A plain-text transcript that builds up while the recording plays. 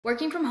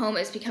Working from home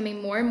is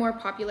becoming more and more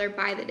popular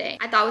by the day.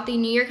 I thought with the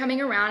new year coming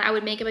around, I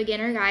would make a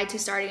beginner guide to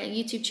starting a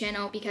YouTube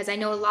channel because I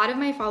know a lot of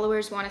my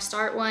followers want to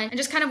start one and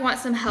just kind of want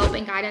some help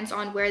and guidance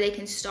on where they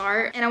can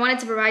start. And I wanted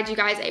to provide you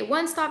guys a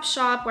one-stop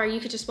shop where you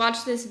could just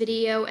watch this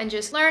video and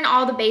just learn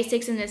all the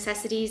basics and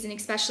necessities, and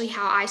especially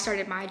how I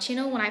started my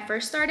channel when I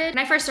first started. When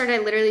I first started, I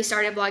literally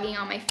started vlogging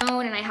on my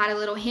phone, and I had a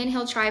little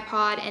handheld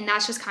tripod, and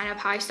that's just kind of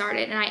how I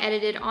started. And I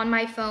edited on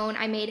my phone.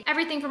 I made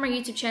everything for my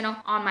YouTube channel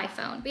on my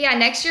phone. But yeah,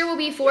 next year will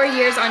be 4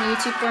 years on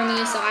YouTube for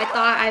me, so I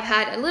thought I've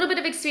had a little bit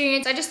of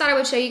experience. I just thought I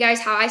would show you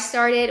guys how I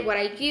started, what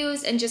I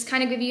used, and just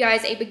kind of give you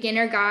guys a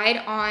beginner guide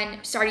on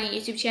starting a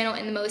YouTube channel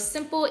in the most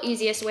simple,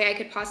 easiest way I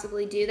could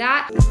possibly do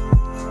that.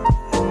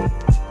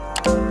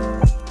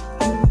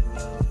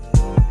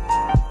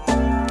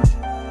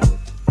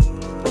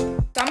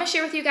 I'm gonna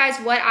share with you guys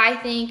what I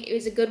think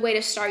is a good way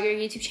to start your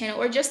YouTube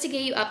channel, or just to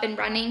get you up and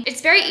running.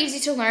 It's very easy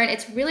to learn.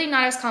 It's really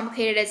not as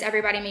complicated as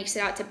everybody makes it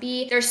out to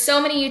be. There's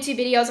so many YouTube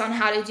videos on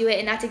how to do it,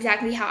 and that's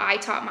exactly how I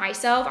taught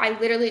myself. I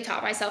literally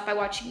taught myself by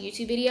watching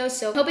YouTube videos.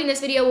 So hoping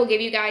this video will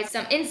give you guys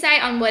some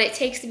insight on what it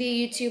takes to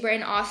be a YouTuber,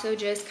 and also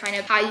just kind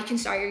of how you can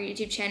start your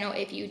YouTube channel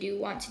if you do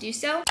want to do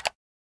so.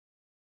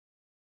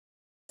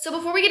 So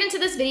before we get into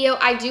this video,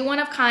 I do want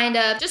to kind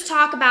of just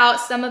talk about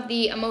some of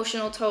the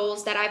emotional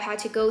tolls that I've had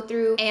to go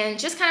through, and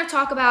just kind of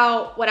talk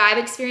about what I've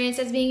experienced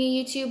as being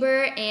a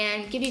YouTuber,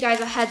 and give you guys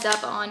a heads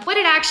up on what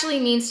it actually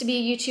means to be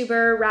a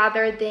YouTuber,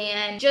 rather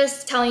than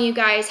just telling you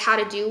guys how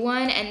to do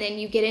one and then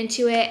you get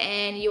into it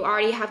and you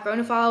already have grown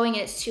a following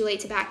and it's too late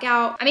to back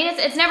out. I mean,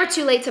 it's never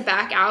too late to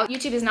back out.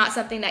 YouTube is not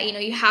something that, you know,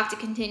 you have to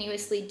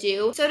continuously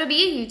do. So to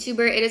be a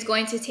YouTuber, it is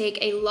going to take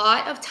a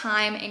lot of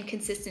time and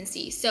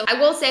consistency. So I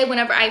will say,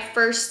 whenever I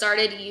first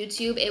started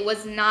YouTube, it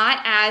was not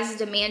as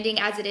demanding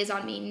as it is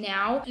on me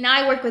now. Now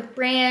I work with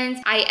brands,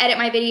 I edit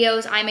my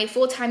videos, I'm a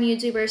full-time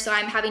YouTuber, so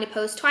I'm having to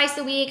post twice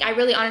a week. I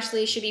really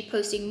honestly should be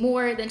posting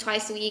more than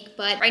twice a week,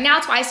 but right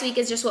now twice a week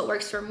is just what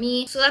works for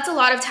me. So that's a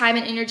lot of time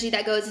and energy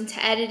that goes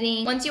into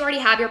editing. Once you already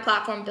have your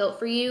platform built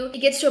for you, it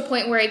gets to a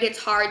point where it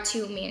gets hard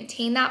to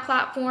maintain that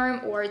platform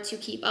or to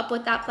keep up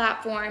with that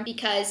platform,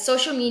 because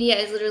social media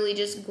is literally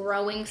just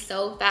growing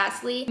so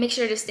fastly. Make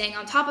sure to stay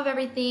on top of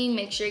everything,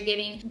 make sure you're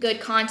giving good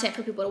content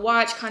for people to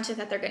watch, content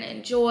that they're going to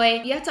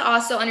enjoy. You have to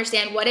also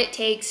understand what it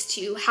takes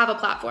to have a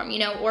platform, you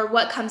know, or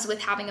what comes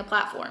with having a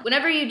platform.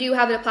 Whenever you do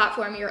have a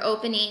platform, you're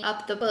opening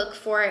up the book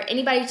for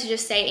anybody to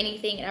just say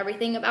anything and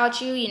everything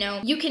about you. You know,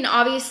 you can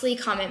obviously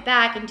comment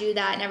back and do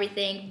that and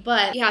everything,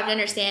 but you have to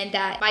understand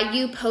that by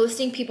you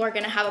posting, people are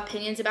going to have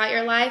opinions about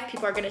your life.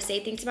 People are going to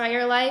say things about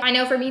your life. I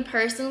know for me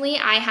personally,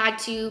 I had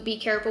to be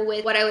careful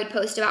with what I would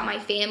post about my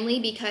family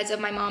because of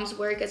my mom's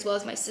work as well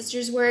as my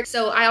sister's work.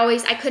 So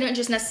I couldn't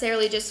just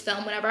necessarily just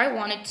film whenever I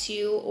wanted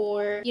to,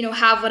 or, you know,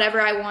 have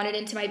whatever I wanted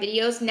into my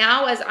videos.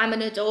 Now, as I'm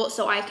an adult,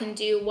 so I can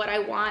do what I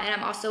want, and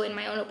I'm also in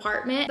my own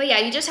apartment. But yeah,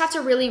 you just have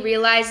to really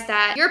realize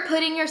that you're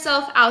putting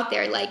yourself out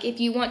there. Like, if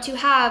you want to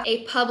have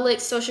a public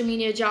social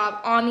media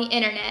job on the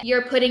internet,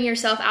 you're putting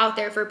yourself out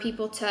there for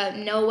people to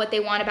know what they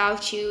want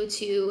about you,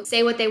 to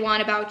say what they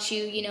want about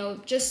you, you know,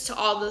 just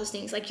all those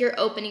things. Like, you're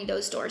opening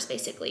those doors,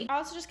 basically. I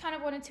also just kind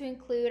of wanted to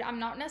include, I'm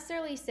not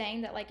necessarily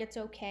saying that, like, it's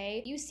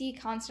okay. You see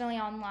constantly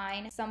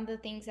online some of the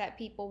things that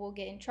people will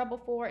get in trouble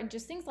for, and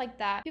just things like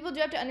that. People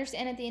do have to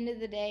understand, at the end of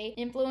the day,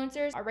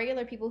 influencers are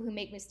regular people who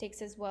make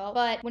mistakes as well.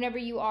 But whenever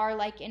you are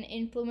like an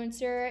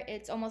influencer,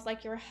 it's almost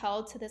like you're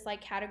held to this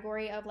like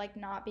category of like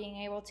not being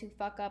able to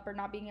fuck up, or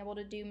not being able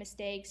to do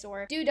mistakes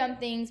or do dumb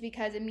things,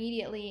 because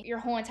immediately your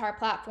whole entire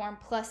platform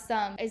plus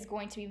some is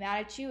going to be mad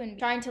at you and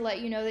trying to let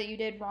you know that you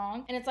did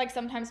wrong. And it's like,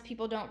 sometimes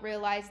people don't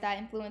realize that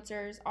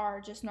influencers are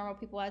just normal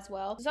people as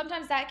well. So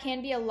sometimes that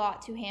can be a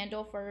lot to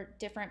handle for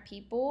different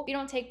people. If you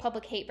don't take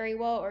public hate very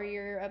well, or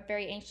you're a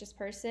very anxious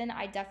person,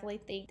 I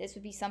definitely think this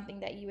would be something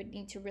that you would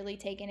need to really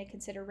take into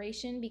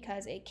consideration,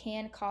 because it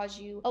can cause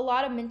you a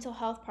lot of mental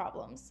health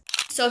problems.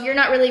 So if you're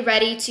not really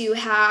ready to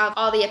have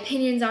all the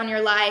opinions on your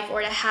life,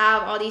 or to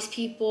have all these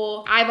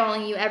people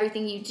eyeballing you,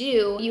 everything you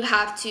do, you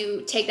have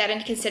to take that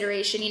into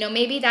consideration. You know,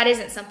 maybe that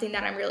isn't something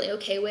that I'm really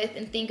okay with,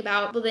 and think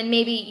about, well, then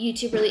maybe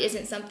YouTube really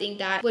isn't something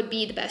that would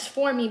be the best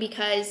for me,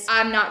 because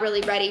I'm not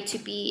really ready to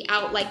be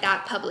out like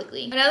that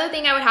publicly. Another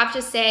thing I would have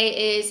to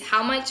say is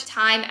how much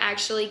time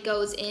actually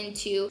goes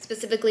into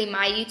specifically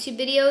my YouTube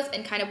videos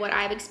and kind of what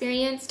I've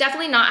experienced.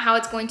 Definitely not how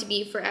it's going to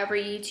be for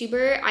every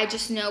YouTuber. I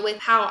just know with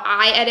how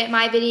I edit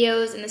my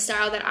videos and the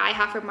style that I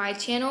have for my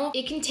channel,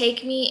 it can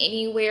take me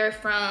anywhere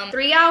from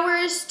 3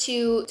 hours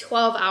to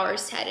 12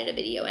 hours to edit a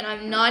video, and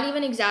I'm not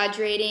even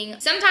exaggerating.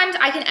 Sometimes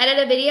I can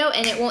edit a video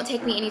and it won't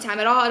take me any time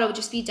at all. It'll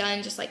just be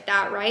done just like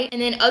that, right? And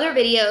then other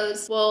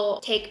videos will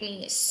take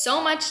me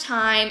so much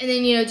time, and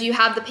then, you know, do you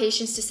have the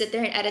patience to sit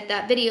there and edit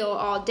that video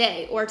all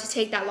day, or to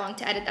take that long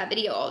to edit that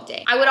video all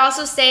day? I would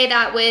also say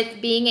that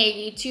with being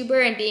a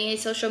YouTuber and being a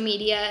social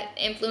media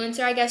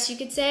influencer, I guess you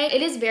could say,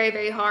 it is very,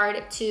 very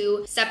hard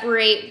to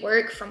separate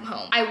work from home.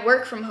 home. I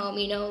work from home,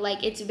 you know,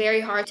 like it's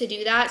very hard to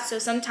do that. So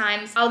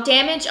sometimes I'll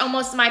damage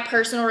almost my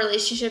personal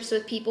relationships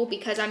with people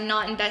because I'm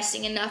not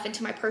investing enough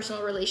into my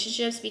personal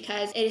relationships,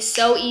 because it is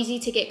so easy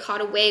to get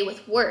caught away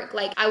with work.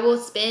 Like I will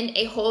spend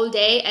a whole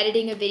day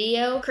editing a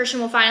video. Christian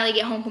will finally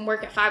get home from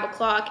work at 5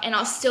 o'clock and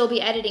I'll still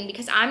be editing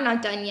because I'm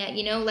not done yet,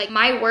 you know? Like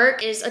my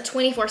work is a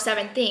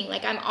 24/7 thing.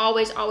 Like I'm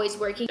always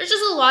working. There's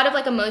just a lot of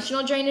like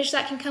emotional drainage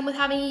that can come with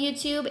having a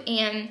YouTube,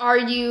 and are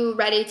you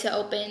ready to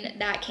open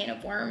that can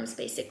of worms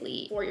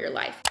basically for your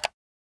life?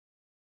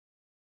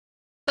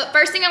 But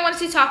first thing I wanted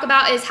to talk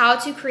about is how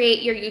to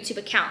create your YouTube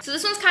account. So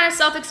this one's kind of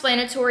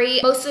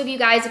self-explanatory. Most of you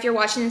guys, if you're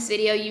watching this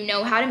video, you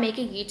know how to make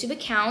a YouTube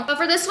account. But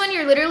for this one,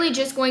 you're literally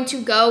just going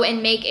to go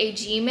and make a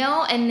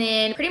Gmail, and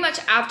then pretty much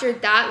after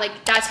that, like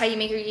that's how you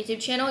make your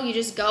YouTube channel. You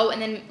just go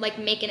and then like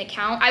make an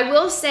account. I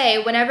will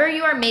say, whenever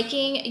you are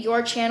making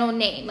your channel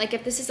name, like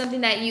if this is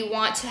something that you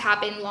want to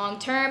happen long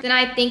term, then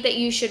I think that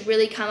you should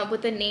really come up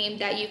with a name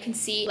that you can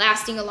see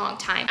lasting a long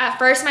time. At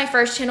first, my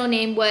first channel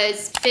name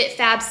was Fit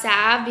Fab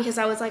Sav because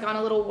I was like on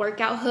a little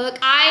workout hook.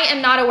 I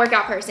am not a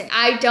workout person.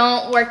 I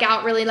don't work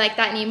out really like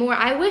that anymore.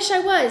 I wish I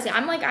was.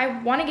 I'm like, I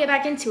want to get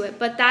back into it,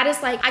 but that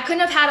is like, I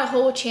couldn't have had a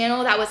whole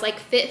channel that was like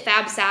Fit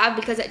Fab Sav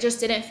because it just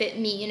didn't fit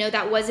me. You know,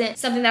 that wasn't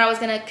something that I was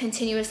going to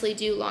continuously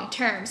do long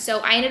term. So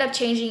I ended up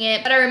changing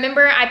it, but I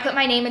remember I put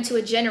my name into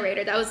a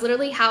generator. That was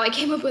literally how I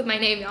came up with my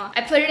name, y'all.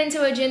 I put it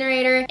into a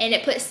generator and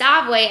it put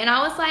SavWay, and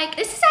I was like,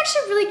 this is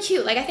actually really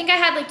cute. Like I think I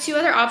had like 2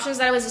 other options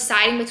that I was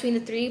deciding between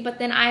the 3, but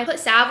then I put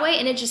SavWay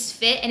and it just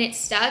fit and it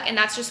stuck, and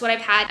that's just what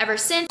I've had ever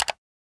since.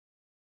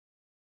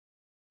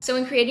 So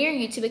when creating your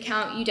YouTube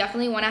account, you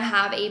definitely want to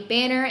have a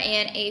banner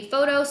and a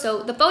photo.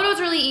 So the photo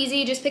is really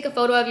easy. Just pick a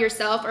photo of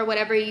yourself or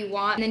whatever you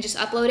want and then just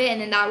upload it, and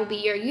then that will be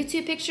your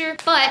YouTube picture.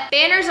 But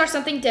banners are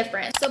something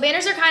different. So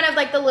banners are kind of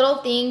like the little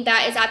thing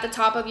that is at the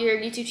top of your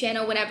YouTube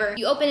channel whenever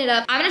you open it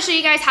up. I'm going to show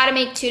you guys how to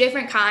make 2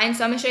 different kinds.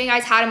 So I'm going to show you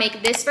guys how to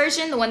make this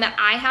version, the one that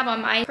I have on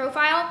my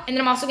profile. And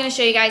then I'm also going to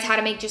show you guys how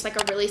to make just like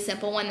a really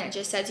simple one that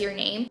just says your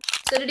name.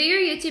 So to do your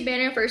YouTube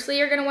banner, firstly,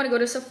 you're gonna wanna go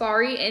to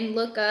Safari and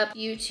look up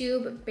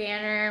YouTube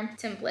banner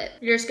template.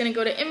 You're just gonna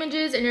go to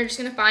images and you're just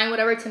gonna find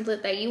whatever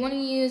template that you wanna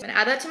use. I'm gonna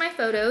add that to my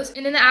photos.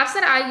 And then the apps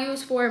that I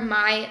use for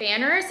my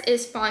banners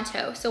is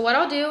Fonto. So what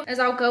I'll do is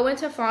I'll go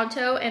into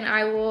Fonto and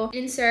I will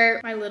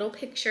insert my little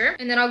picture.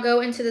 And then I'll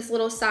go into this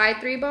little side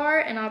 3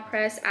 bar and I'll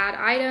press add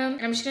item.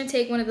 And I'm just gonna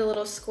take one of the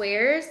little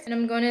squares and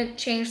I'm gonna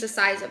change the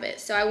size of it.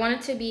 So I want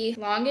it to be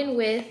long in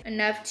width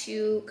enough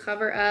to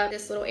cover up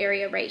this little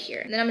area right here.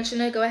 And then I'm just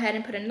gonna go ahead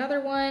and put another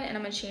one, and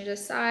I'm gonna change the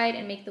side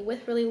and make the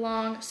width really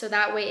long so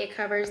that way it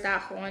covers that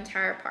whole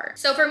entire part.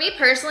 So for me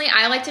personally,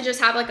 I like to just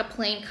have like a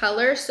plain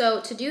color. So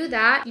to do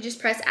that, you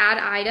just press add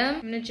item.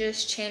 I'm gonna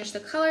just change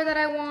the color that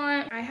I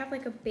want. I have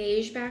like a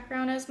beige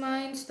background as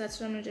mine, so that's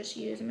what I'm gonna just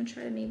use. I'm gonna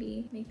try to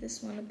maybe make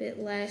this one a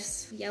bit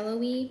less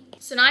yellowy.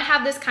 So now I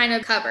have this kind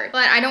of covered,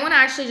 but I don't want to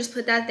actually just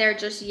put that there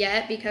just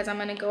yet because I'm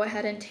gonna go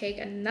ahead and take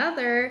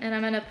another and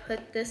I'm gonna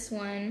put this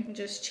one and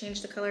just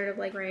change the color to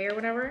like gray or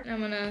whatever. And I'm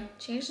gonna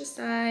change the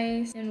size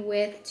and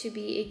width to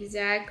be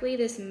exactly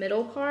this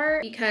middle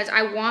part because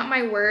I want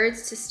my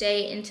words to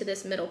stay into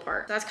this middle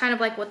part. So that's kind of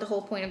like what the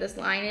whole point of this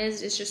line is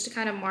just to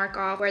kind of mark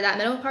off where that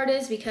middle part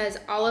is, because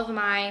all of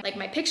my like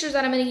my pictures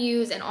that I'm going to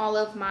use and all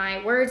of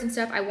my words and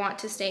stuff, I want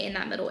to stay in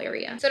that middle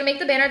area. So to make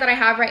the banner that I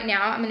have right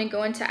now, I'm going to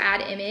go into add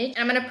image and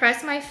I'm going to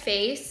press my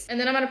face and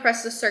then I'm going to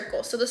press the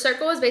circle. So the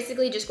circle is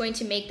basically just going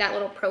to make that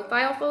little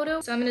profile photo.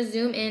 So I'm going to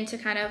zoom in to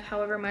kind of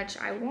however much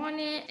I want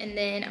it, and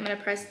then I'm going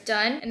to press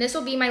done, and this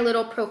will be my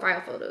little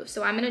profile photo.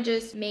 So I'm gonna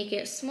just make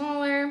it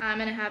smaller. I'm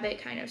gonna have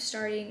it kind of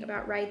starting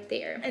about right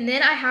there. And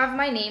then I have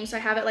my name, so I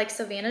have it like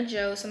Savannah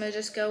Joe. So I'm gonna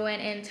just go in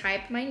and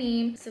type my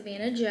name,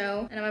 Savannah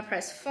Joe, and I'm gonna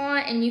press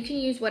font, and you can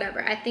use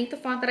whatever. I think the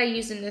font that I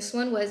used in this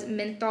one was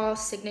Menthol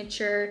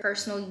Signature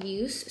Personal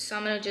Use. So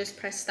I'm gonna just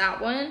press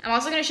that one. I'm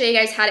also gonna show you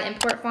guys how to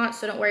import fonts,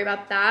 so don't worry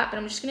about that, but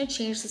I'm just gonna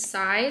change the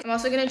size. I'm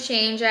also gonna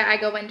change it. I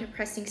go into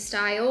pressing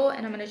style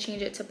and I'm gonna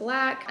change it to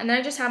black. And then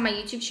I just have my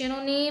YouTube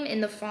channel name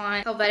in the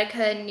font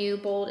Helvetica New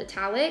Bold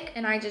Italic,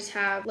 and I just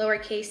have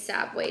lowercase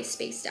SavWay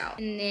spaced out,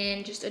 and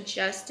then just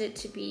adjust it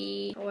to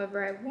be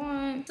however I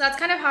want. So that's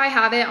kind of how I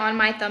have it on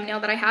my thumbnail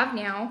that I have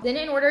now. Then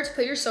in order to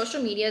put your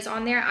social medias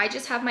on there, I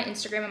just have my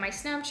Instagram and my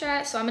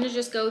Snapchat. So I'm gonna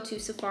just go to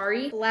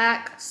Safari,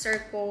 black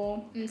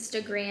circle,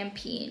 Instagram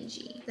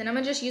PNG. Then I'm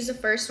gonna just use the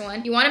first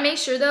one. You wanna make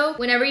sure though,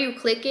 whenever you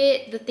click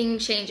it, the thing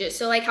changes.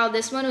 So like how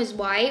this one was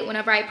white,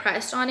 whenever I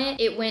pressed on it,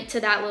 it went to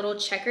that little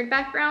checkered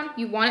background.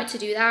 You want it to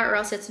do that or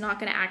else it's not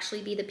gonna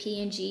actually be the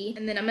PNG.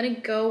 And then I'm gonna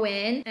go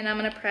in and I'm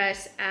gonna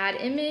press add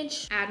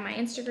image, add my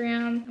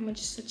Instagram. I'm gonna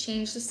just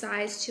change the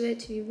size to it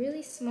to be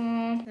really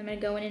small. I'm gonna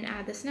go in and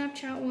add the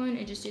Snapchat one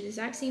and just do the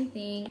exact same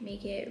thing,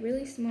 make it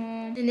really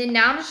small. And then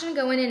now I'm just gonna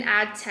go in and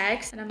add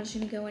text, and I'm just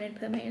gonna go in and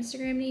put my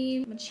Instagram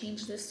name. I'm gonna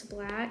change this to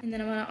black, and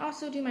then I'm gonna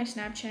also do my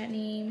Snapchat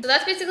name. So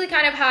that's basically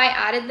kind of how I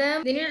added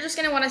them. Then you're just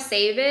gonna wanna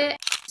save it.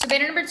 So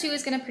banner number 2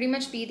 is gonna pretty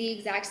much be the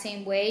exact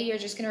same way. You're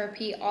just gonna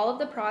repeat all of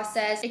the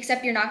process,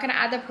 except you're not gonna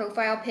add the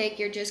profile pic.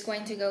 You're just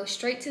going to go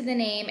straight to the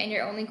name, and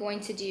you're only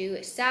going to do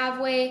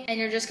SavWay, and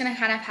you're just gonna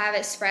kind of have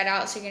it spread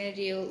out. So you're gonna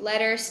do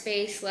letter,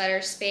 space,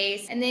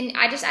 and then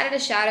I just added a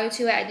shadow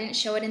to it. I didn't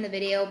show it in the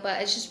video,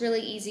 but it's just really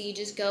easy. You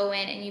just go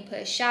in and you put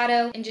a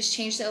shadow and just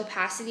change the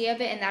opacity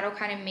of it, and that'll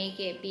kind of make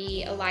it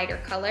be a lighter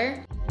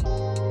color.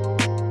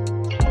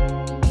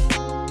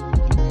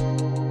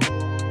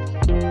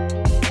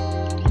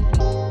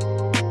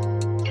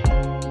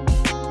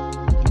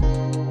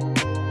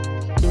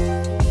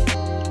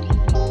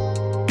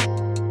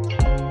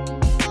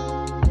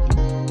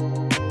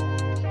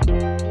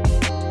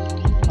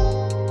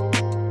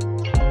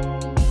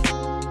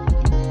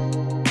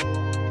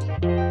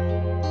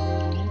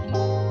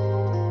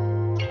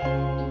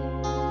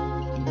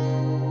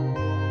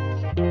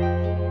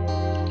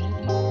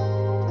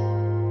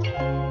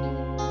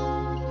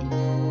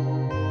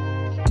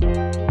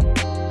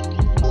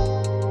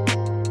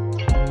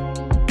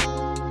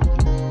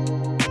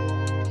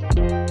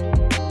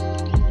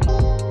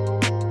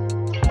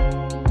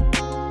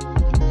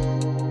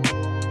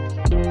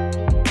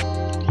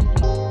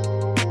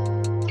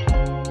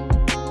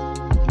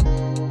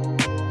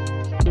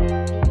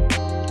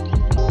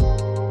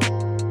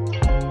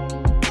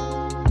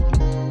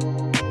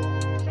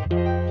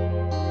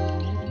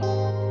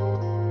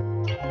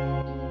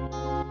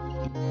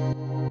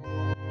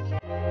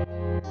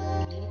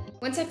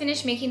 Once I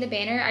finished making the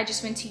banner, I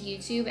just went to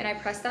YouTube and I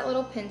pressed that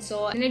little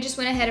pencil, and I just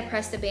went ahead and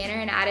pressed the banner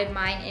and added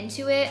mine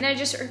into it, and I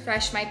just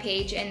refreshed my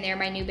page, and there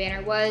my new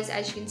banner was.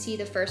 As you can see,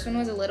 the first one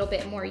was a little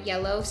bit more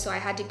yellow, so I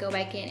had to go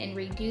back in and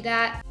redo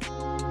that.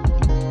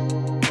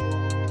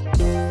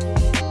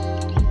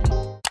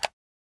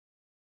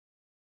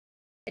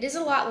 It is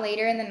a lot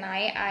later in the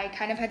night. I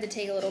kind of had to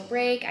take a little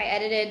break. I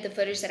edited the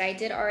footage that I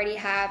did already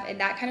have, and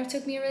that kind of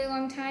took me a really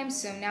long time.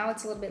 So now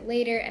it's a little bit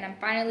later and I'm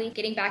finally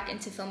getting back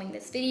into filming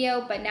this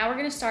video. But now we're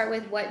gonna start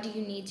with, what do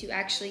you need to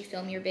actually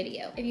film your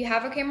video? If you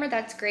have a camera,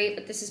 that's great,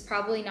 but this is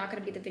probably not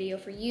gonna be the video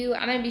for you.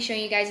 I'm gonna be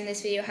showing you guys in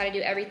this video how to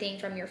do everything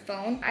from your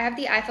phone. I have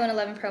the iPhone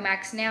 11 Pro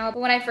Max now, but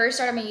when I first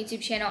started my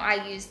YouTube channel,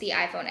 I used the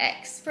iPhone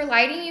X. For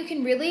lighting, you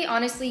can really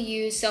honestly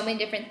use so many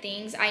different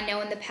things. I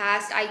know in the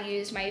past I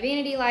used my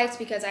vanity lights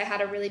because I had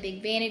a really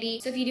big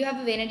vanity. So if you do have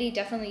a vanity,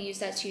 definitely use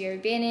that to your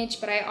advantage.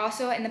 But I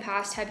also in the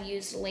past have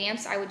used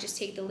lamps. I would just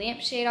take the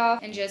lamp shade off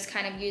and just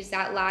kind of use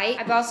that light.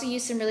 I've also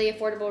used some really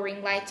affordable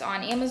ring lights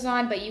on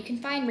Amazon, but you can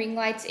find ring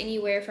lights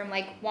anywhere from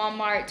like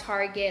Walmart,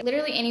 Target,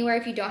 literally anywhere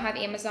if you don't have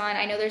Amazon.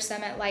 I know there's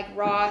some at like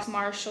Ross,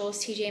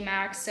 Marshalls, TJ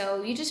Maxx,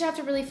 so you just have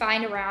to really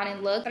find around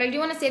and look. But I do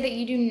want to say that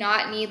you do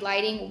not need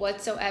lighting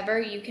whatsoever.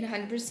 You can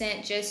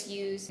 100% just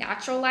use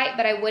natural light,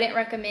 but I wouldn't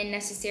recommend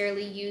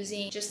necessarily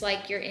using just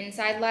like your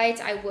inside lights.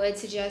 I would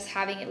suggest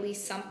having at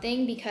least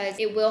something because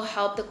it will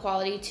help the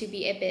quality to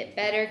be a bit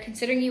better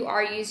considering you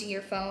are using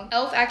your phone.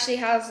 Elf actually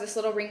has this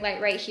little ring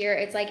light right here.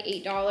 It's like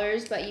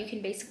 $8, but you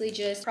can basically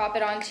just prop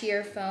it onto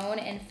your phone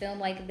and film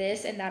like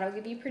this, and that'll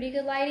give you pretty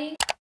good lighting.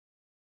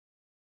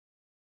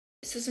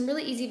 So some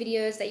really easy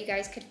videos that you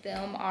guys could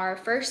film are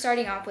first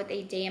starting off with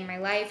a day in my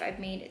life. I've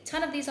made a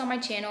ton of these on my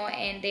channel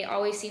and they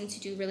always seem to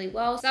do really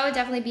well. So that would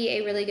definitely be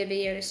a really good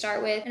video to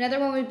start with. Another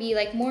one would be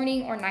like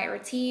morning or night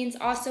routines.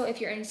 Also, if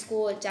you're in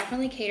school,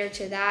 definitely cater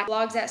to that.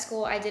 Vlogs at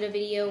school, I did a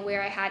video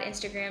where I had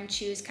Instagram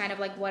choose kind of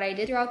like what I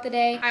did throughout the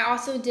day. I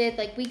also did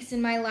like weeks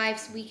in my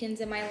lives,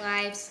 weekends in my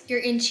lives. If you're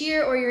in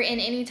cheer or you're in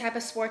any type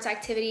of sports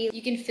activity,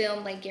 you can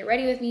film like get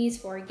ready with me's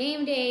for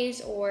game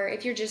days, or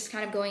if you're just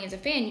kind of going as a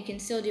fan, you can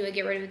still do a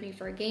get ready with me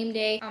for a game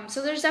day.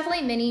 So there's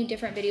definitely many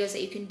different videos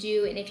that you can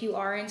do, and if you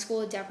are in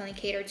school, definitely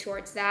cater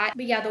towards that.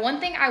 But yeah, the one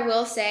thing I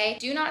will say,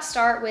 do not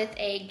start with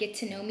a get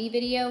to know me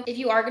video. If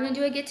you are gonna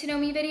do a get to know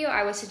me video,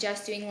 I would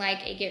suggest doing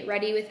like a get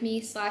ready with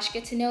me /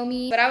 get to know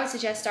me, but I would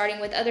suggest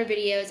starting with other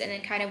videos and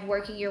then kind of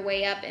working your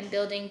way up and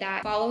building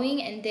that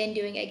following and then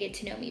doing a get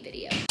to know me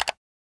video.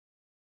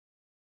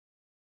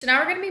 So now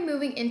we're going to be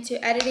moving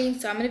into editing.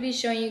 So I'm going to be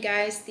showing you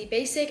guys the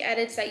basic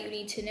edits that you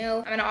need to know.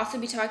 I'm going to also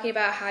be talking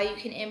about how you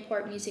can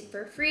import music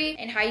for free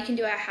and how you can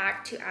do a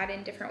hack to add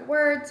in different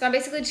words. So I'm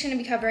basically just going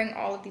to be covering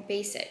all of the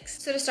basics.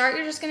 So to start,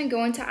 you're just going to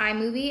go into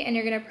iMovie and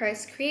you're going to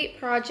press create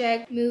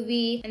project,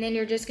 movie, and then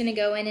you're just going to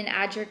go in and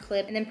add your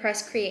clip and then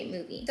press create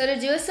movie. So to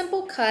do a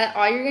simple cut,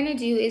 all you're going to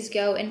do is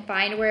go and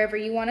find wherever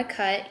you want to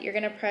cut. You're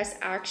going to press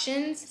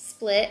actions,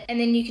 split, and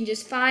then you can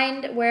just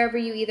find wherever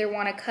you either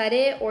want to cut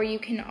it, or you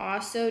can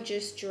also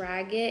just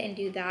drag it and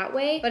do that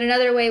way. But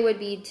another way would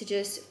be to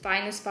just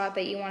find the spot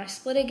that you want to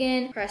split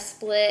again, press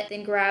split,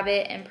 then grab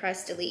it and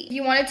press delete. If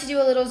you wanted to do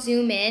a little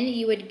zoom in,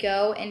 you would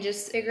go and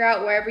just figure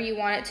out wherever you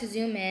want it to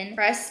zoom in,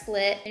 press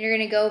split, and you're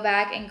going to go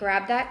back and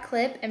grab that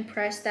clip and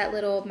press that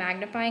little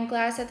magnifying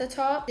glass at the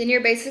top. Then you're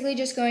basically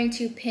just going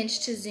to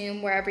pinch to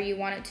zoom wherever you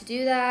want it to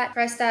do that.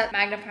 Press that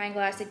magnifying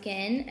glass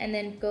again and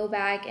then go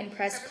back and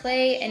press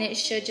play, and it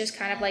should just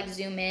kind of like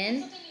zoom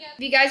in.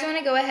 If you guys want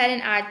to go ahead and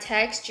add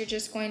text, you're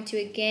just going to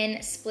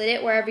again split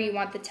it wherever you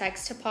want the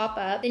text to pop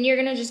up. Then you're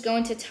going to just go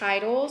into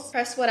titles,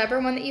 press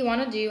whatever one that you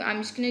want to do.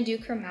 I'm just going to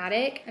do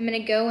chromatic. I'm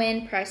going to go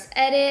in, press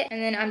edit,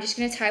 and then I'm just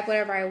going to type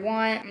whatever I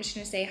want. I'm just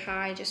going to say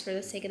hi just for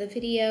the sake of the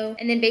video.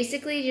 And then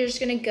basically you're just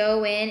going to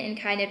go in and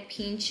kind of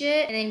pinch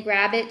it and then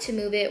grab it to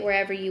move it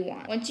wherever you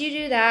want. Once you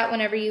do that,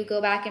 whenever you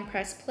go back and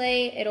press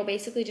play, it'll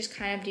basically just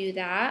kind of do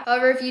that.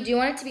 However, if you do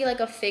want it to be like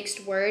a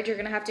fixed word, you're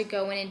going to have to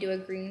go in and do a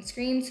green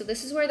screen. So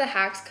this is where the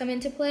hacks come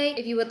into play.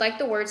 If you would like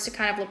the words to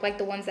kind of look like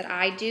the ones that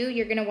I do,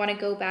 you're going to want to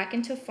go back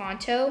into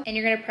Fonto and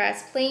you're going to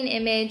press plain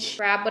image,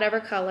 grab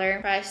whatever color,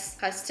 press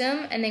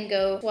custom, and then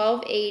go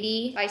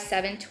 1280 by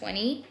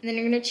 720. And then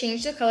you're going to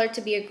change the color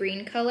to be a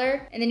green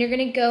color. And then you're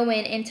going to go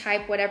in and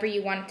type whatever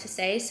you want it to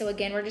say. So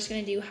again, we're just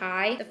going to do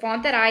hi. The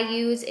font that I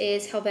use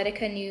is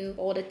Helvetica New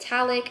Bold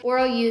Italic, or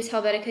I'll use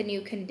Helvetica New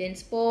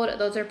Condensed Bold.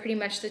 Those are pretty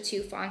much the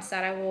two fonts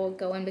that I will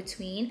go in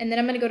between. And then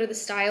I'm going to go to the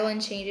style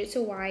and change it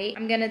to white.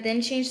 I'm going to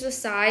then change the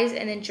size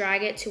and then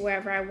drag it to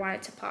wherever I want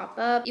it to pop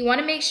up. You want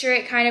to make sure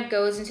it kind of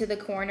goes into the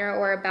corner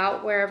or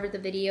about wherever the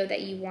video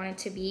that you want it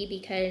to be,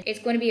 because it's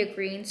going to be a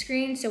green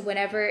screen. So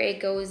whenever it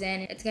goes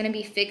in, it's going to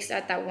be fixed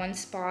at that one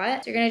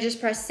spot. So you're going to just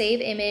press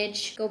save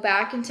image, go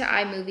back into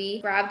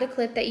iMovie, grab the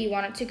clip that you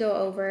want it to go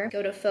over,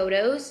 go to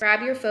photos,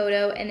 grab your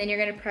photo, and then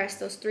you're going to press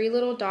those three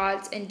little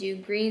dots and do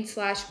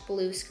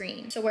green/blue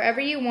screen. So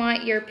wherever you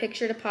want your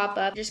picture to pop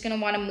up, you're just going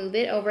to want to move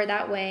it over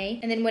that way.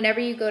 And then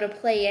whenever you go to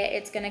play it,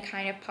 it's going to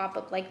kind of pop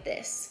up like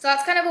this. So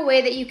that's kind of a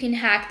way that you can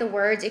hack the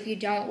words if you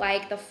don't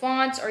like the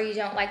fonts or you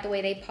don't like the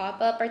way they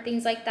pop up or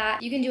things like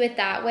that. You can do it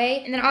that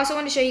way. And then I also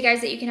want to show you guys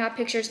that you can have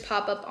pictures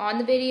pop up on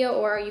the video,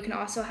 or you can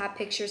also have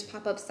pictures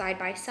pop up side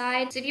by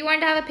side. So if you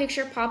wanted to have a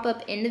picture pop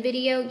up in the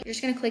video, you're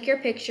just going to click your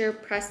picture,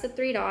 press the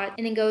three dots,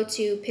 and then go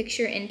to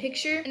picture in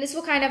picture. And this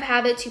will kind of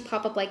have it to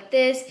pop up like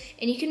this.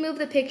 And you can move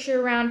the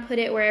picture around, put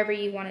it wherever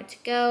you want it to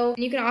go.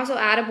 And you can also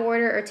add a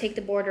border or take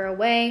the border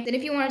away. Then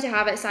if you wanted to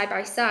have it side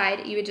by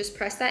side, you would just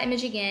press that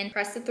image again,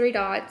 press the three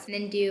dots, and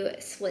then do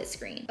split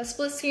screen. A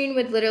split screen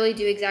would literally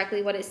do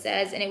exactly what it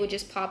says, and it would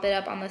just pop it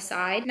up on the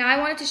side. Now I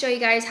wanted to show you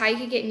guys how you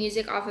could get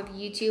music off of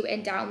YouTube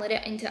and download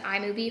it into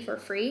iMovie for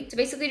free. So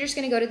basically you're just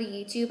going to go to the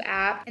YouTube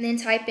app and then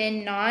type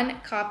in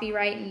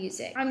non-copyright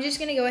music. I'm just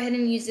going to go ahead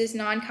and use this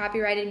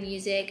non-copyrighted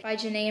music by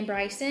Janae and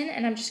Bryson,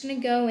 and I'm just going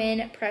to go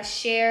in, press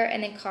share,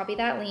 and then copy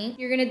that link.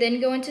 You're going to then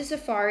go into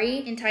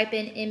Safari and type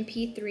in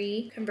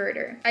MP3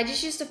 converter. I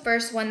just used the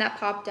first one that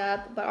popped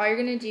up, but all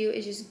you're going to do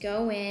is just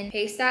go in,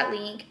 paste that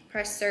link,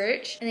 press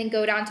search, and then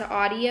go down to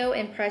audio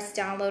and press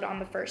download on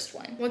the first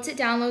one. Once it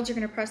downloads, you're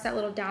going to press that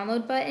little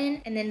download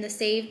button and then the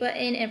save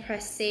button and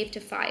press save to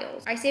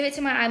files. I save it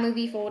to my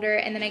iMovie folder,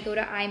 and then I go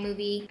to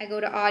iMovie, I go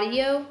to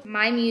audio,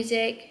 my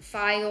music,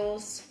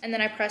 files, and then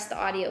I press the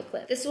audio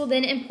clip. This will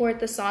then import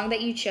the song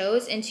that you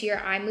chose into your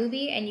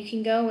iMovie, and you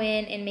can go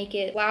in and make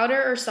it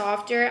louder or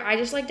softer. I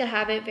just like to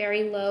have it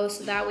very low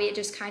so that way it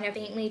just kind of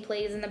faintly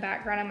plays in the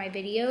background of my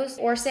videos.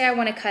 Or say I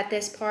want to cut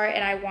this part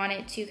and I want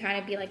it to kind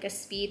of be like a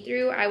speed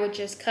through, I would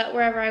just cut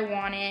wherever I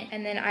want it,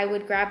 and then I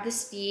would grab the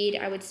speed,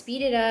 I would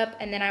speed it up,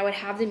 and then I would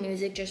have the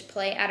music just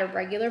play at a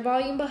regular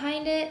volume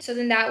behind it. So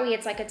then that way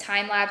it's like a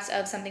time lapse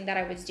of something that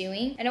I was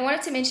doing. And I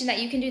wanted to mention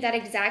that you can do that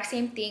exact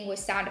same thing with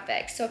sound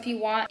effects. So if you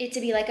want it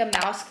to be like a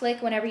mouse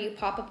click whenever you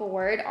pop up a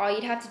word, all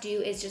you'd have to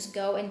do is just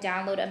go and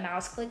download a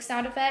mouse click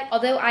sound effect.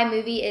 Although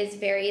iMovie is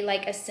very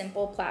like a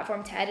simple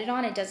platform to edit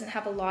on, it doesn't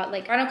have a lot.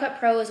 Like Final Cut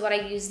Pro is what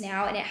I use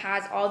now, and it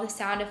has all the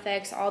sound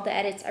effects, all the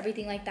edits,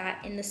 everything like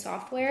that in the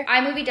software.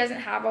 iMovie doesn't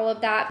have all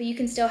of that, but you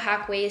can still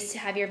hack ways to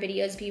have your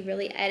videos be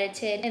really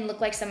edited and look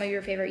like some of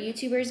your favorite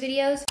YouTubers'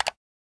 videos.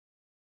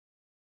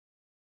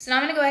 So now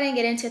I'm gonna go ahead and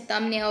get into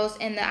thumbnails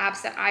and the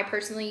apps that I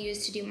personally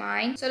use to do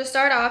mine. So to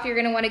start off, you're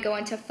gonna wanna go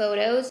into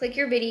photos, click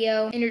your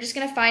video, and you're just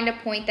gonna find a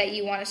point that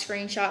you want to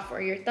screenshot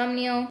for your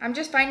thumbnail. I'm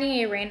just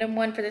finding a random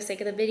one for the sake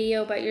of the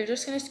video, but you're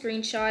just gonna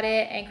screenshot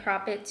it and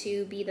crop it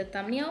to be the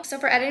thumbnail. So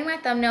for editing my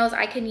thumbnails,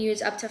 I can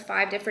use up to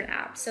 5 different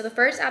apps. So the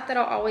first app that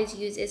I'll always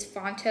use is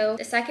Fonto.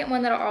 The second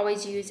one that I'll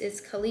always use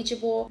is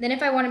Collegible. Then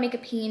if I wanna make a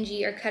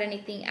PNG or cut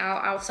anything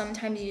out, I'll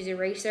sometimes use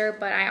Eraser,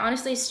 but I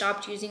honestly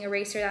stopped using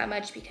Eraser that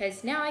much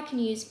because now I can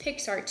use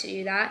PixArt to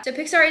do that. So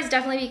PixArt has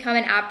definitely become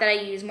an app that I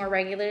use more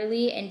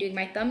regularly in doing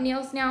my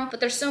thumbnails now, but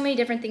there's so many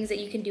different things that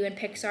you can do in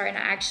PixArt, and I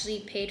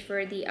actually paid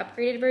for the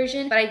upgraded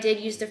version, but I did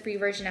use the free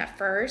version at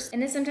first.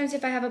 And then sometimes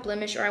if I have a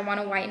blemish or I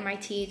want to whiten my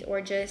teeth or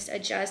just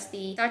adjust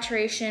the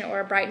saturation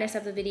or brightness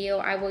of the video,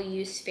 I will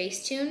use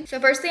Facetune. So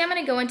firstly, I'm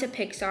going to go into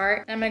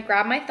PixArt, and I'm going to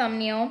grab my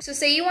thumbnail. So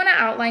say you want to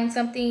outline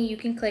something, you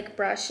can click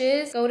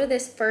brushes, go to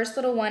this first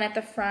little one at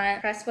the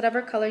front, press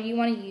whatever color you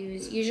want to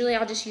use. Usually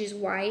I'll just use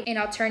white, and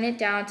I'll turn it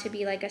down to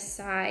be like like a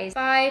size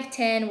 5,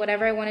 10,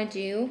 whatever I want to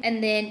do.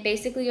 And then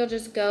basically you'll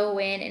just go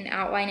in and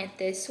outline it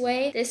this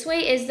way. This way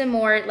is the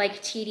more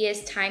like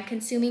tedious, time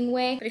consuming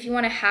way. But if you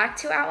want to hack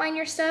to outline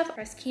your stuff,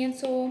 press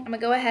cancel. I'm gonna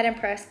go ahead and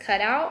press cut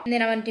out, and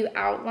then I'm gonna do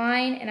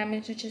outline, and I'm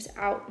gonna just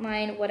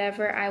outline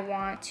whatever I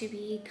want to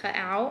be cut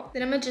out.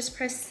 Then I'm gonna just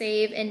press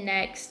save and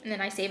next, and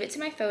then I save it to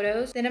my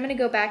photos. Then I'm gonna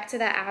go back to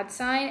that add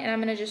sign, and I'm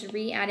gonna just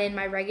re-add in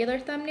my regular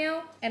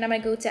thumbnail, and I'm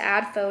gonna go to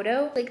add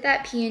photo, click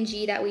that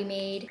PNG that we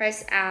made,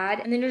 press add,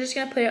 and then you're just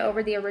gonna put it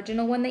over the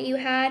original one that you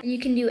had. And you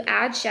can do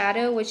add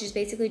shadow, which is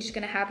basically just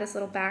gonna have this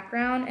little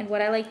background, and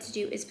what I like to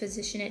do is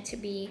position it to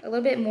be a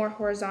little bit more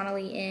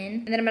horizontally in.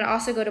 And then I'm gonna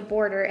also go to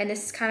border, and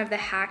this is kind of the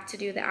hack to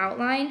do the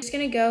outline. I'm just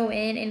gonna go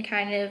in and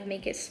kind of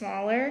make it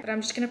smaller, but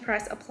I'm just gonna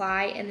press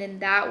apply, and then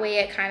that way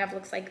it kind of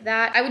looks like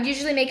that. I would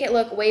usually make it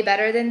look way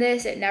better than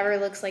this. It never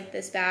looks like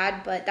this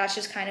bad, but that's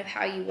just kind of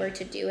how you were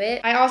to do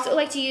it. I also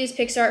like to use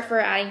PixArt for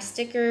adding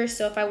stickers,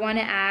 so if I want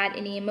to add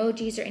any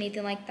emojis or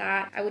anything like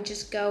that, I would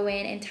just go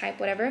in and type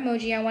whatever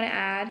emoji I want to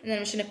add, and then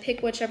I'm just gonna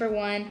pick whichever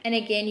one. And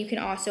again, you can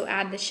also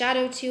add the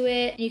shadow to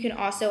it, and you can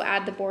also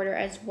add the border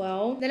as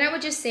well. Then I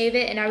would just save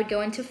it, and I would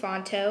go into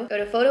Fonto, go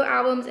to photo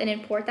albums, and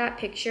import that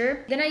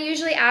picture. Then I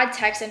usually add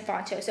text in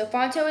Fonto. So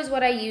Fonto is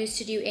what I use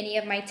to do any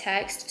of my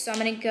text. So I'm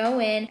gonna go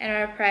in and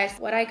I'm gonna press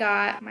what I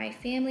got my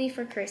family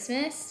for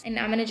Christmas, and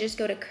I'm gonna just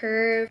go to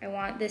curve. I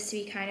want this to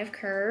be kind of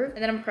curved,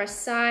 and then I'm gonna press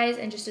size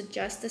and just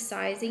adjust the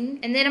sizing.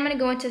 And then I'm gonna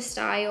go into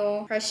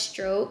style, press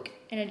stroke,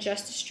 and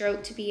adjust the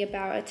stroke to be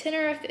about a 10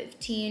 or a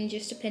 15,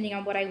 just depending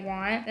on what I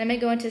want. Then I'm gonna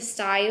go into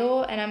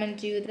style, and I'm gonna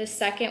do the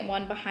second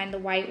one behind the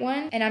white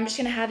one, and I'm just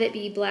gonna have it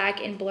be black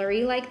and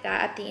blurry like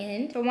that at the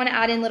end. If I wanna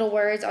add in little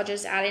words, I'll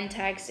just add in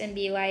text and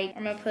be like,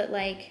 I'm gonna put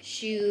like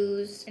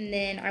shoes, and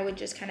then I would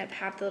just kind of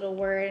have the little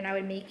word, and I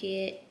would make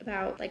it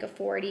about like a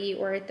 40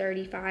 or a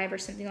 35 or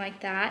something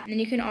like that. And then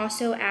you can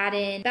also add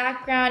in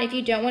background. If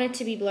you don't want it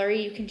to be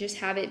blurry, you can just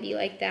have it be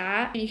like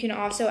that. And you can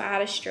also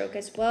add a stroke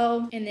as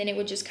well, and then it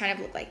would just kind of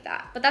look like that.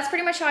 But that's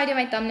pretty much how I do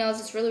my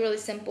thumbnails. It's really, really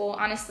simple.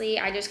 Honestly,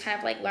 I just kind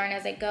of like learn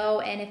as I go.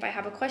 And if I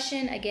have a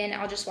question, again,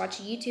 I'll just watch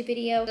a YouTube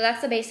video. So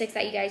that's the basics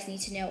that you guys need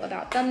to know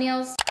about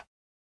thumbnails.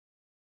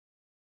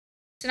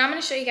 So now I'm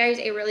going to show you guys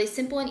a really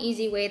simple and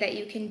easy way that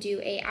you can do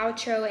a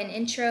outro and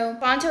intro.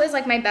 Fonto is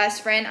like my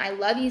best friend. I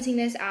love using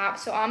this app.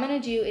 So all I'm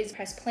going to do is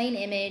press plain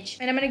image,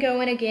 and I'm going to go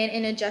in again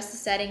and adjust the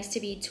settings to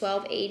be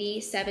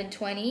 1280,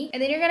 720.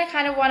 And then you're going to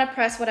kind of want to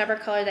press whatever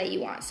color that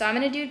you want. So I'm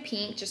going to do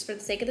pink just for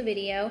the sake of the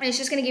video. And it's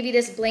just going to give you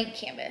this blank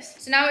canvas.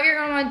 So now what you're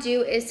going to want to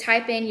do is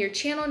type in your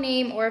channel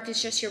name, or if it's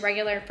just your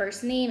regular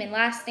first name and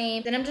last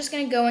name. Then I'm just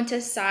going to go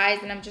into size,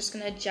 and I'm just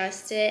going to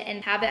adjust it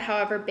and have it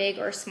however big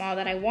or small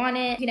that I want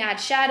it. You can add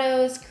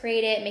shadows,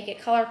 create it, make it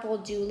colorful,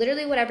 do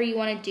literally whatever you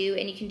want to do,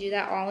 and you can do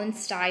that all in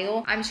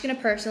style. I'm just going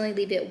to personally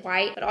leave it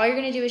white, but all you're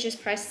going to do is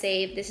just press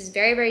save. This is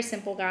very, very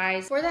simple,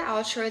 guys. For the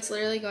outro, it's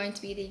literally going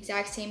to be the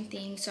exact same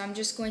thing. So I'm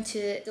just going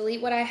to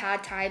delete what I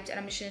had typed, and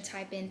I'm just going to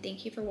type in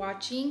thank you for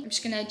watching. I'm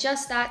just going to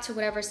adjust that to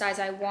whatever size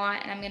I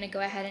want, and I'm going to go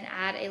ahead and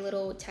add a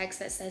little text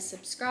that says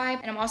subscribe,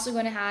 and I'm also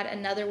going to add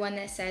another one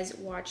that says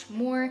watch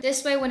more.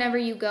 This way, whenever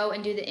you go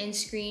and do the end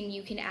screen,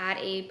 you can add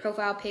a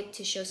profile pic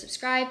to show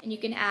subscribe, and you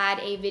can add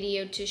a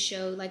video to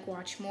show like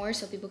watch more,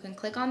 so people can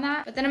click on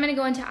that. But then I'm going to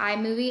go into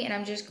iMovie, and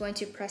I'm just going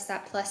to press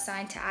that plus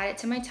sign to add it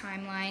to my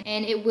timeline,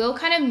 and it will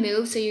kind of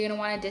move, so you're going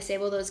to want to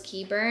disable those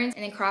key burns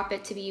and then crop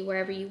it to be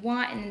wherever you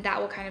want, and then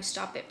that will kind of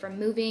stop it from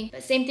moving.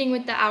 But same thing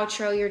with the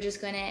outro, you're just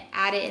going to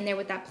add it in there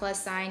with that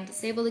plus sign,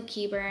 disable the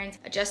key burns,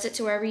 adjust it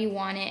to wherever you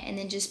want it, and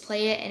then just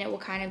play it, and it will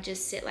kind of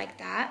just sit like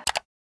that.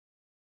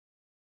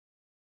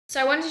 So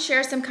I wanted to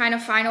share some kind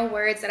of final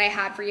words that I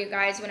had for you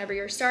guys whenever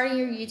you're starting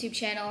your YouTube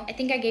channel. I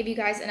think I gave you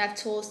guys enough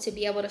tools to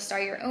be able to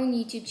start your own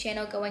YouTube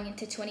channel going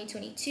into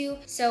 2022.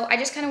 So I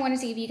just kind of wanted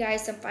to give you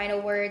guys some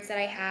final words that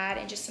I had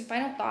and just some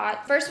final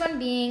thoughts. First one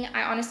being,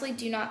 I honestly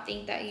do not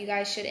think that you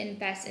guys should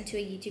invest into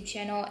a YouTube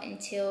channel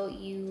until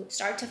you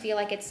start to feel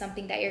like it's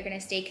something that you're going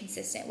to stay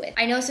consistent with.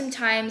 I know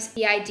sometimes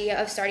the idea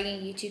of starting a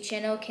YouTube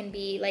channel can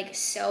be like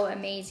so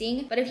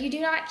amazing, but if you do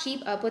not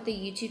keep up with the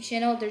YouTube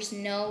channel, there's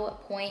no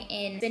point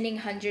in spending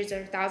hundreds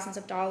or thousands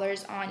of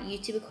dollars on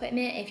YouTube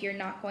equipment if you're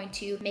not going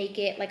to make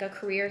it like a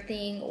career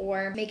thing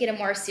or make it a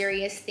more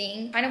serious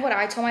thing. Kind of what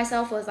I told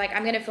myself was like,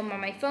 I'm gonna film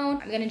on my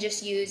phone, I'm gonna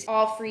just use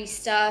all free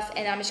stuff,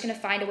 and I'm just gonna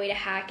find a way to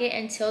hack it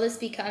until this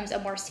becomes a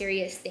more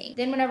serious thing.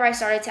 Then whenever I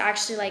started to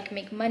actually like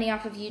make money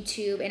off of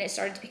YouTube and it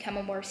started to become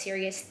a more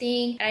serious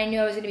thing, and I knew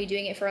I was gonna be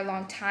doing it for a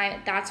long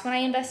time, that's when I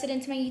invested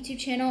into my YouTube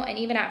channel. And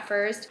even at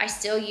first, I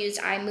still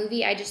used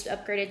iMovie. I just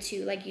upgraded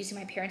to like using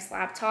my parents'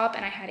 laptop,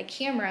 and I had a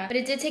camera, but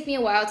it did take me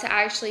a while to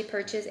actually actually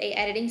purchase a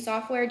editing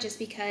software just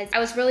because I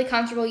was really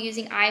comfortable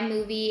using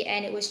iMovie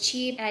and it was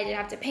cheap and I didn't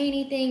have to pay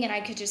anything and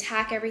I could just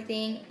hack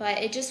everything. But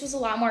it just was a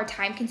lot more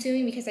time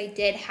consuming because I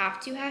did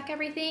have to hack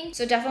everything.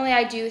 So definitely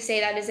I do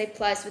say that is a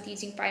plus with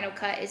using Final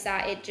Cut, is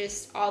that it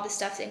just, all the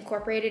stuff's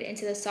incorporated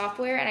into the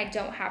software and I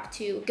don't have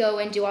to go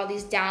and do all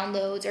these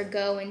downloads or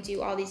go and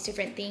do all these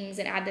different things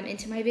and add them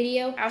into my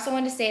video. I also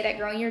want to say that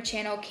growing your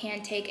channel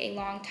can take a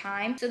long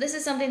time. So this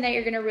is something that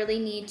you're gonna really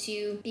need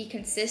to be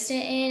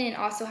consistent in and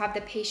also have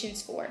the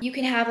patience for. You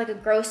can have like a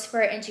growth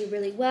spurt and do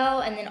really well,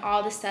 and then all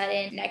of a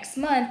sudden next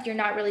month you're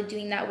not really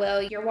doing that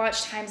well. Your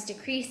watch time's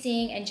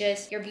decreasing and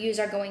just your views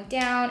are going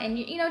down, and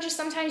you know, just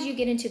sometimes you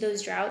get into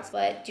those droughts.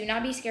 But do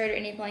not be scared or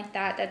anything like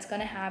that. That's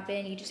gonna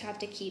happen. You just have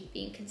to keep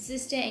being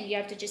consistent and you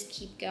have to just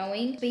keep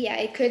going. But yeah,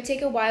 it could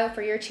take a while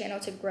for your channel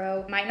to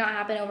grow. It might not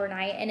happen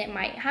overnight, and it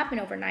might happen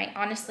overnight.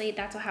 Honestly,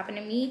 that's what happened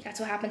to me. That's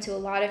what happened to a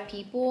lot of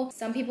people.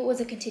 Some people it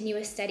was a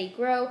continuous steady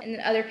grow, and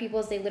then other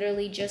people's they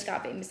literally just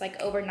got famous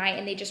like overnight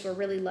and they just were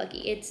really lucky.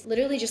 It's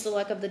literally just the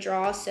luck of the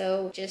draw.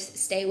 So just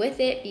stay with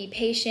it, be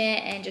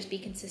patient, and just be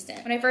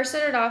consistent. When I first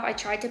started off, I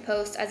tried to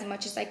post as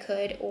much as I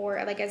could,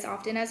 or like as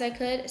often as I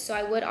could. So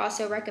I would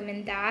also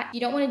recommend that. You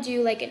don't want to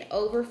do like an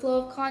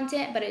overflow of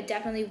content, but it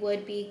definitely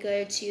would be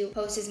good to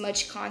post as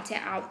much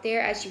content out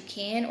there as you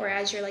can, or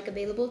as you're like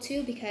available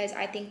to, because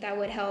I think that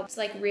would help to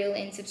like reel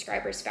in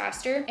subscribers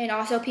faster. And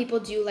also people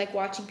do like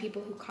watching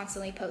people who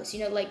constantly post, you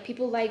know, like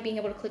people like being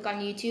able to click on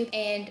YouTube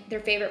and their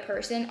favorite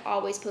person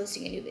always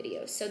posting a new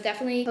video. So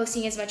definitely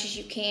posting as much as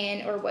you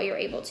can, or what you're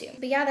able to.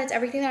 But yeah, that's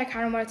everything that I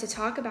kind of wanted to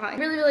talk about. I'm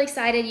really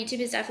excited. YouTube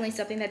is definitely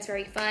something that's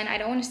very fun. I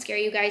don't want to scare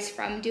you guys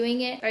from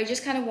doing it, but I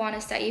just kind of want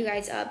to set you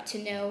guys up to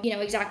know, you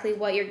know, exactly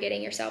what you're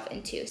getting yourself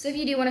into. So if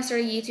you do want to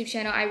start a YouTube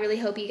channel, I really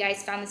hope you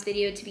guys found this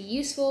video to be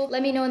useful.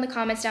 Let me know in the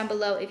comments down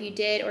below if you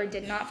did or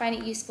did not find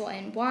it useful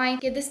and why.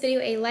 Give this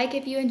video a like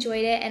if you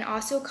enjoyed it, and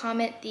also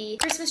comment the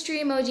Christmas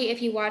tree emoji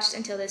if you watched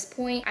until this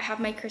point. I have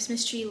my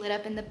Christmas tree lit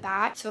up in the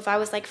back, so if I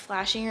was like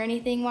flashing or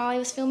anything while I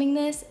was filming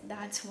this,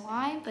 that's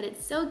why. But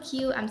it's so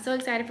cute. I'm so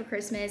excited for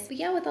Christmas. But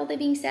yeah, with all that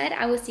being said,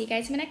 I will see you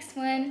guys in my next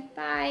one.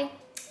 Bye.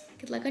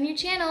 Good luck on your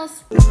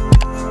channels.